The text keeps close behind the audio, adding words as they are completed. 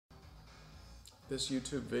This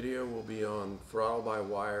YouTube video will be on Throttle By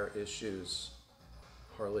Wire issues,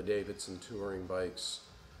 Harley Davidson touring bikes,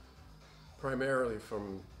 primarily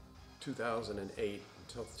from 2008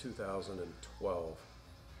 until 2012.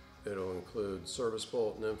 It'll include service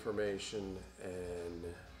bulletin information and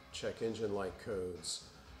check engine light codes.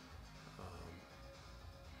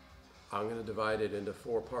 I'm going to divide it into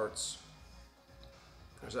 4 parts.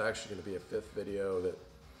 There's actually going to be a 5th video that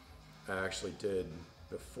I actually did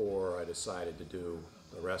before I decided to do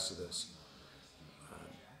the rest of this.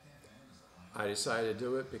 I decided to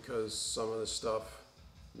do it because some of the stuff,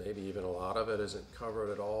 maybe even a lot of it, isn't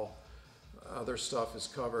covered at all. Other stuff is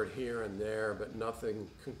covered here and there, but nothing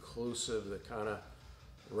conclusive that kind of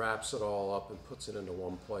wraps it all up and puts it into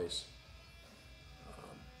one place.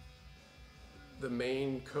 The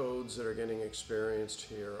main codes that are getting experienced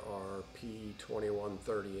here are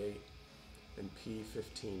P2138 and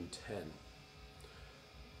P1510.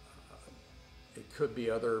 It could be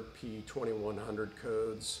other P2100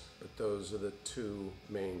 codes, but those are the 2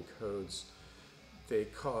 main codes. They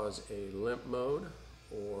cause a limp mode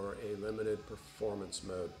or a limited performance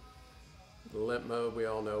mode. The limp mode, we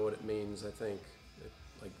all know what it means. I think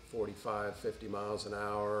like 45, 50 miles an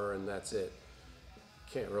hour, and that's it.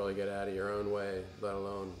 Can't really get out of your own way, let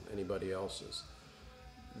alone anybody else's.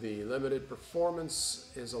 The limited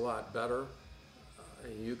performance is a lot better.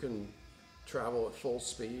 You can travel at full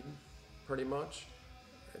speed pretty much.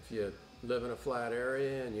 If you live in a flat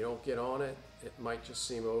area and you don't get on it, it might just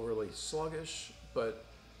seem overly sluggish, but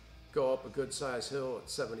go up a good sized hill at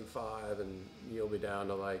 75 and you'll be down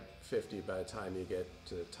to like 50 by the time you get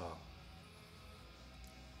to the top.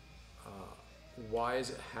 Why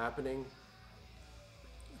is it happening?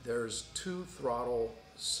 There's 2 throttle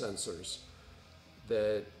sensors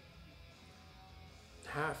that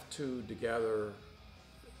have to together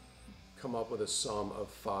come up with a sum of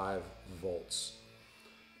 5 volts,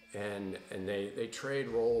 and they trade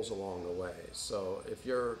roles along the way. So if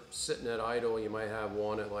you're sitting at idle, you might have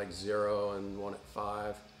one at like 0 and one at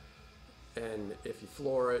 5, and if you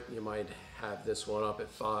floor it, you might have this one up at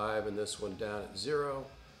 5 and this one down at 0.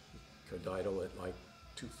 You could idle at like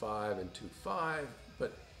 2.5 and 2.5,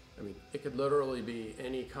 but I mean, it could literally be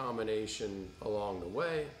any combination along the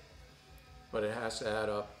way, but it has to add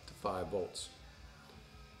up to 5 volts.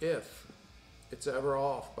 If it's ever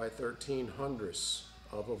off by 0.13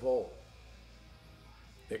 of a volt,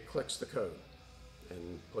 it clicks the code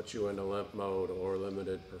and puts you into limp mode or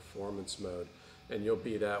limited performance mode, and you'll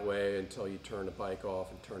be that way until you turn the bike off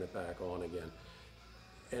and turn it back on again.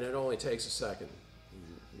 And it only takes a second.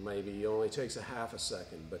 Maybe it only takes a half a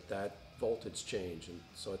second, but that voltage change, and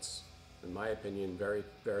so it's, in my opinion, very,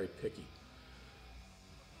 very picky.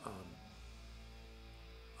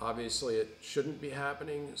 Obviously it shouldn't be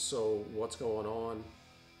happening, so what's going on?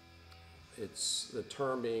 It's, the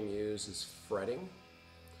term being used is fretting.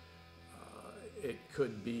 It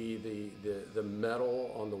could be the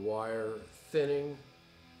metal on the wire thinning.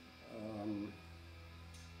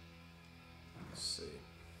 Let's see.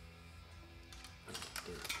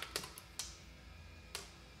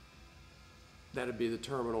 That'd be the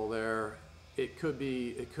terminal there. It could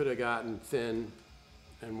have gotten thin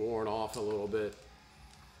and worn off a little bit,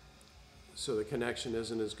 so the connection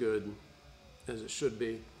isn't as good as it should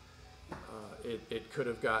be. It could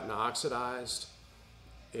have gotten oxidized.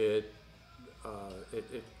 It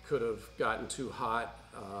could have gotten too hot.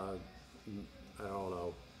 I don't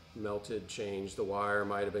know, melted, changed. The wire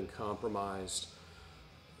might have been compromised.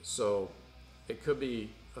 So it could be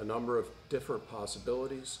a number of different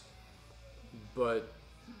possibilities, but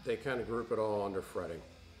they kind of group it all under fretting.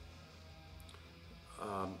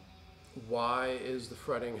 Why is the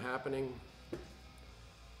fretting happening?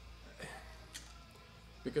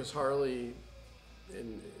 Because Harley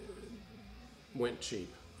went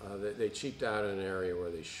cheap. They cheaped out in an area where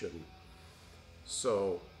they shouldn't.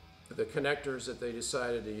 So the connectors that they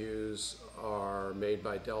decided to use are made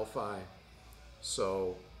by Delphi.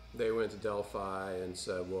 So they went to Delphi and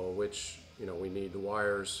said, well, we need the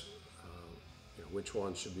wires, which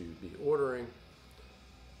one should we be ordering?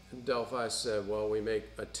 And Delphi said, well, we make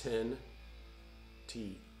a tin,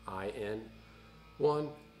 T-I-N, one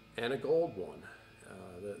and a gold one.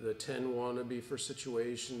 The tin one would be for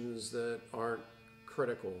situations that aren't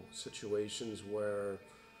critical, situations where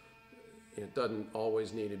it doesn't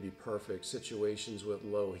always need to be perfect, situations with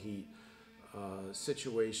low heat,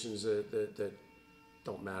 situations that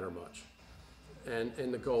don't matter much.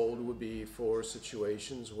 And the gold would be for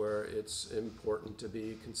situations where it's important to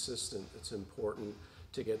be consistent. It's important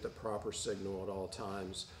to get the proper signal at all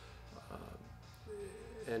times,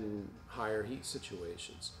 and higher heat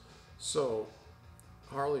situations. So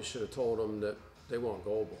Harley should have told them that they want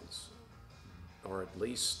gold ones, or at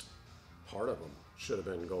least part of them should have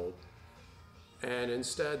been gold. And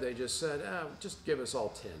instead they just said, just give us all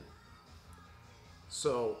tin.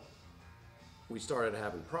 So we started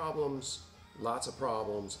having problems, lots of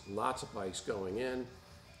bikes going in.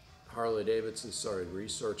 Harley Davidson started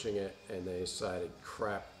researching it, and they decided,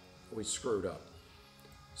 crap, we screwed up.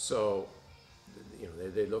 So, you know,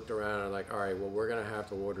 they looked around and like, all right, well, we're gonna have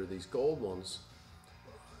to order these gold ones,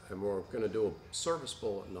 and we're gonna do a service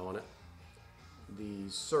bulletin on it. The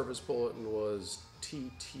service bulletin was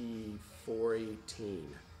TT 418.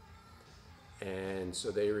 And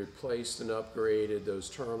so they replaced and upgraded those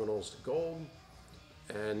terminals to gold,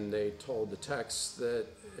 and they told the techs that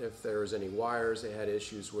if there was any wires they had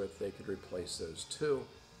issues with, they could replace those too.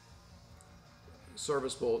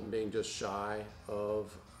 Service bulletin being just shy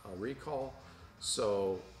of a recall,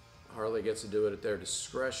 so Harley gets to do it at their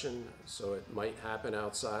discretion, so it might happen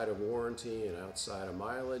outside of warranty and outside of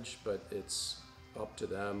mileage, but it's up to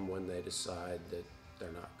them when they decide that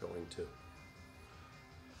they're not going to.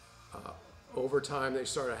 Over time, they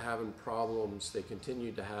started having problems. They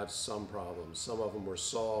continued to have some problems. Some of them were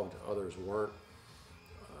solved, others weren't.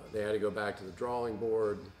 They had to go back to the drawing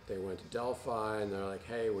board. They went to Delphi, and they're like,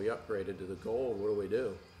 hey, we upgraded to the gold, what do we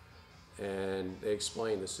do? And they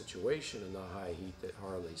explained the situation and the high heat that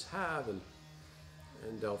Harleys have, and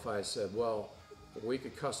Delphi said, well, we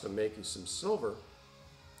could custom make you some silver.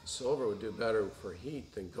 Silver would do better for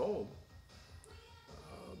heat than gold.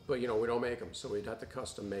 But you know, we don't make them, so we'd have to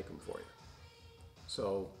custom make them for you.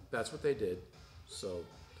 So that's what they did. So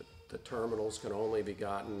the terminals can only be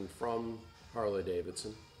gotten from Harley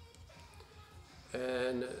Davidson.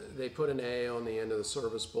 And they put an A on the end of the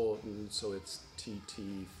service bulletin, so it's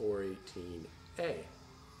TT 418A.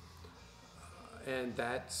 And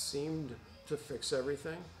that seemed to fix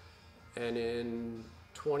everything. And in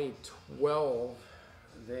 2012,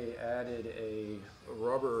 they added a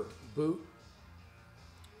rubber boot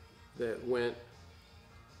that went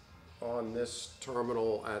on this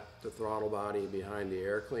terminal at the throttle body behind the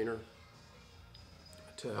air cleaner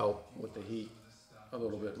to help with the heat a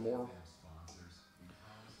little bit more.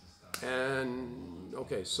 And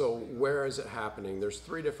okay, so where is it happening? There's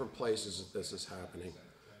 3 different places that this is happening.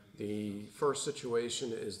 The first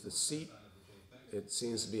situation is the seat. It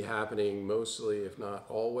seems to be happening mostly, if not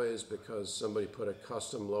always, because somebody put a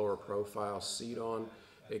custom lower profile seat on.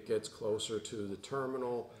 It gets closer to the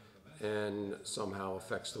terminal and somehow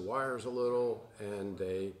affects the wires a little, and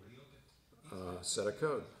they set a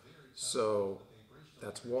code. So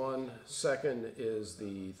that's one. Second is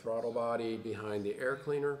the throttle body behind the air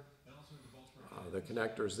cleaner. The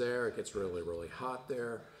connector's there, it gets really, really hot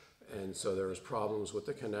there, and so there's problems with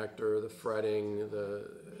the connector, the fretting, the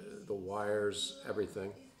wires,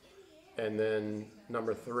 everything. And then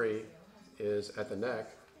number 3 is at the neck.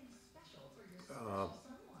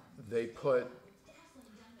 They put,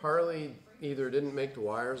 Harley either didn't make the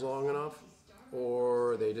wires long enough,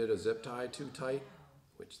 or they did a zip tie too tight,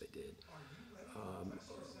 which they did.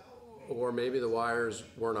 Or maybe the wires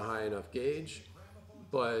weren't a high enough gauge,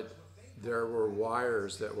 but there were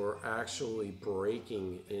wires that were actually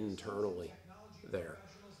breaking internally there.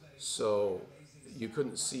 So you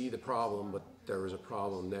couldn't see the problem, but there was a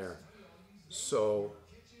problem there. So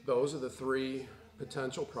those are the 3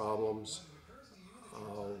 potential problems.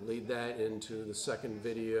 I'll lead that into the second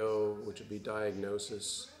video, which would be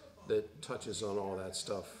diagnosis, that touches on all that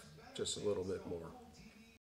stuff just a little bit more.